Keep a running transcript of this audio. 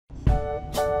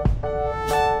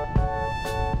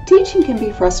Teaching can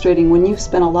be frustrating when you've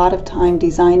spent a lot of time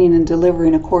designing and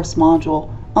delivering a course module,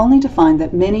 only to find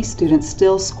that many students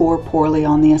still score poorly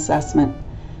on the assessment.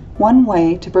 One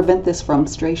way to prevent this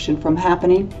frustration from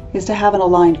happening is to have an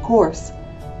aligned course.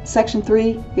 Section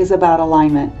 3 is about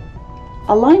alignment.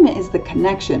 Alignment is the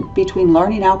connection between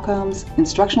learning outcomes,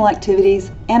 instructional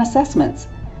activities, and assessments.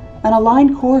 An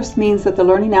aligned course means that the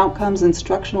learning outcomes,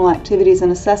 instructional activities,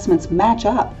 and assessments match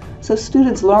up, so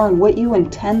students learn what you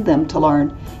intend them to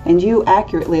learn, and you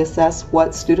accurately assess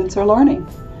what students are learning.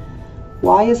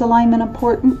 Why is alignment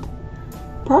important?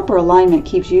 Proper alignment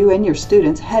keeps you and your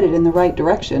students headed in the right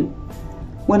direction.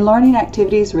 When learning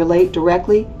activities relate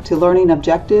directly to learning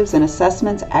objectives and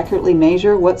assessments accurately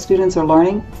measure what students are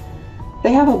learning,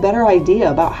 they have a better idea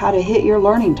about how to hit your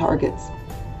learning targets.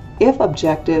 If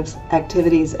objectives,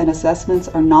 activities, and assessments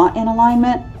are not in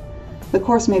alignment, the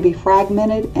course may be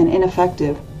fragmented and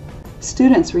ineffective.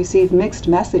 Students receive mixed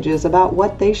messages about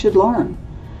what they should learn.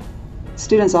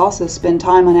 Students also spend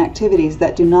time on activities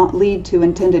that do not lead to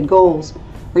intended goals,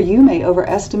 or you may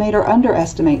overestimate or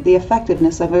underestimate the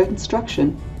effectiveness of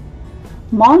instruction.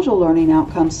 Module learning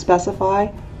outcomes specify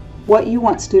what you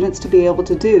want students to be able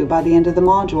to do by the end of the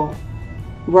module.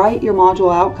 Write your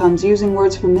module outcomes using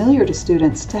words familiar to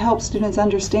students to help students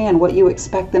understand what you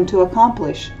expect them to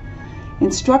accomplish.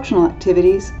 Instructional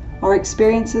activities are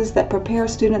experiences that prepare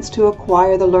students to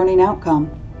acquire the learning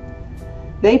outcome.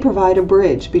 They provide a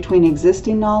bridge between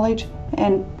existing knowledge,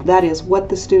 and that is what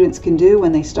the students can do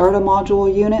when they start a module or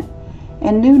unit,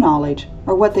 and new knowledge,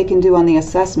 or what they can do on the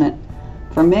assessment.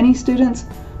 For many students,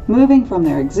 moving from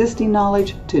their existing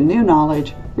knowledge to new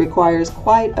knowledge requires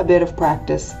quite a bit of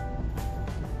practice.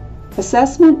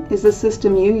 Assessment is the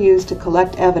system you use to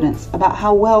collect evidence about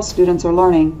how well students are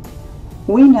learning.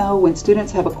 We know when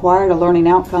students have acquired a learning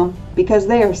outcome because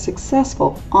they are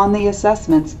successful on the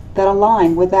assessments that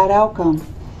align with that outcome.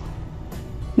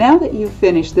 Now that you've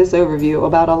finished this overview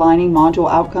about aligning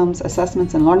module outcomes,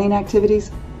 assessments, and learning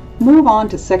activities, move on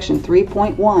to Section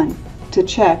 3.1 to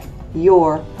check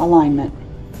your alignment.